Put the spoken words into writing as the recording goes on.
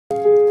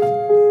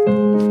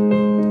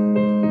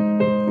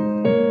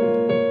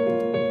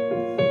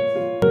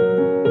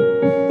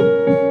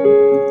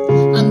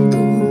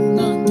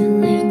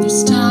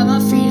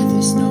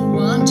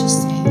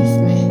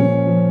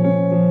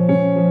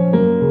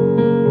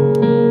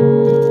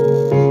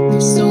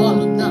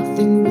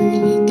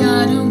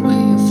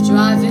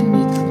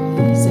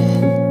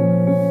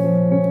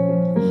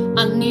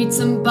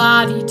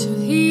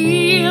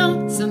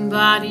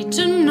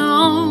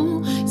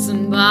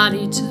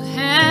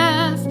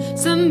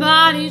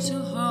somebody to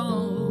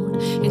hold.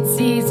 It's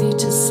easy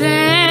to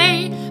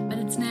say, but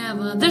it's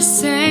never the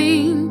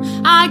same.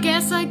 I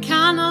guess I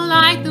kinda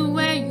like the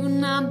way you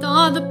numbed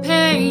all the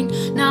pain.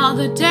 Now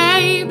the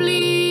day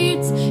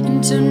bleeds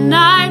into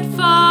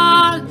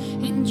nightfall,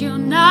 and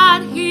you're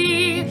not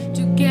here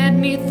to get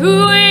me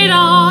through it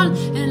all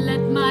and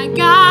let my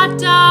guard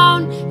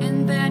down,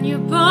 and then you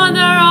pull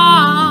the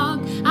rug.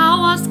 I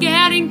was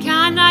getting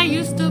kinda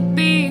used to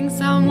being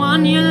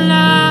someone you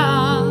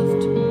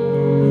loved.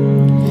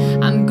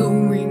 I'm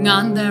going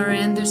under,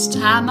 and this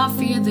time I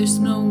fear there's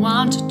no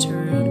one to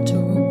turn to.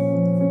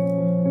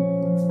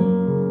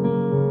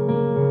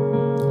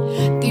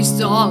 This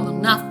all or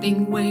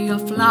nothing way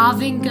of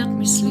loving got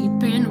me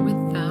sleeping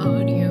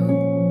without you.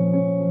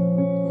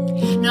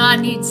 Now I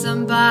need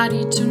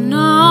somebody to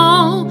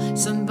know,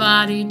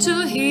 somebody to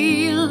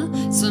heal,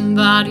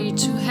 somebody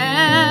to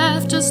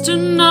have, just to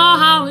know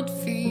how it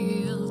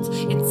feels.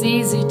 It's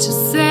easy to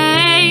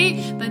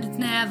say, but it's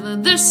never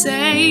the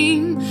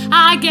same.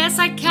 I guess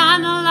I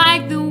kinda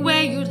like the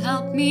way you'd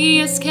help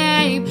me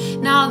escape.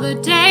 Now the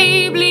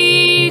day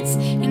bleeds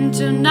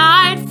into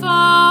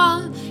nightfall,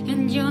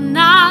 and you're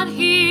not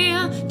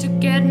here to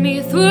get me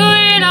through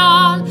it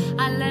all.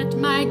 I let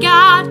my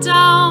guard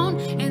down,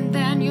 and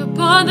then you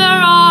pulled the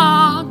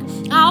rug.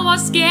 I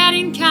was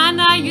getting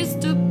kinda used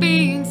to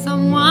being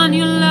someone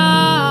you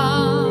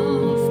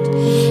loved,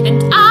 and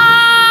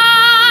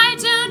I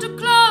tend to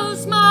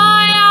close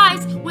my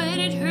eyes when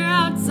it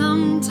hurts.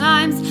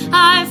 Sometimes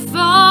I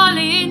fall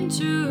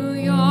into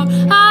your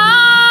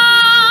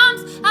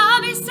arms.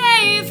 I'll be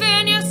safe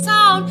in your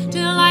sound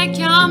till I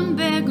come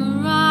back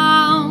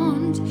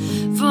around.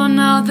 For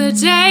now the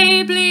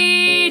day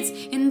bleeds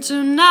into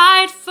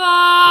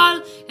nightfall,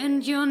 and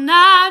you're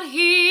not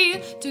here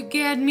to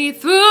get me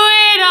through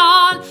it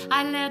all. I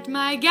let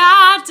my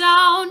guard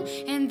down,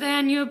 and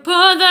then you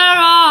pulled the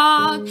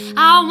rug.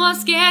 I was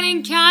getting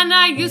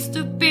kinda used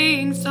to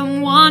being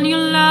someone you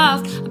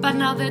loved, but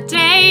now the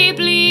day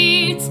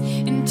bleeds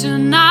into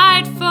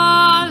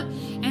nightfall,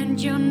 and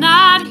you're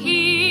not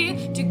here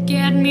to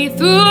get me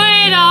through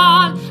it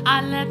all. I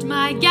let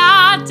my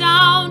guard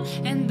down,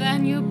 and then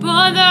you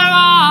pulled the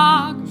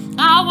rug.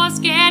 I was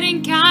getting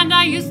kinda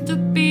used to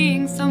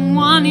being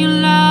someone you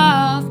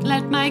loved.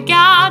 Let my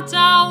guard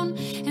down,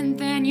 and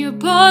then you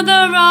pulled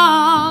the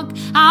rug.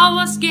 I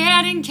was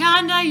getting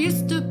kinda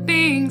used to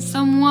being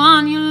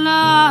someone you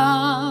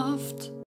loved.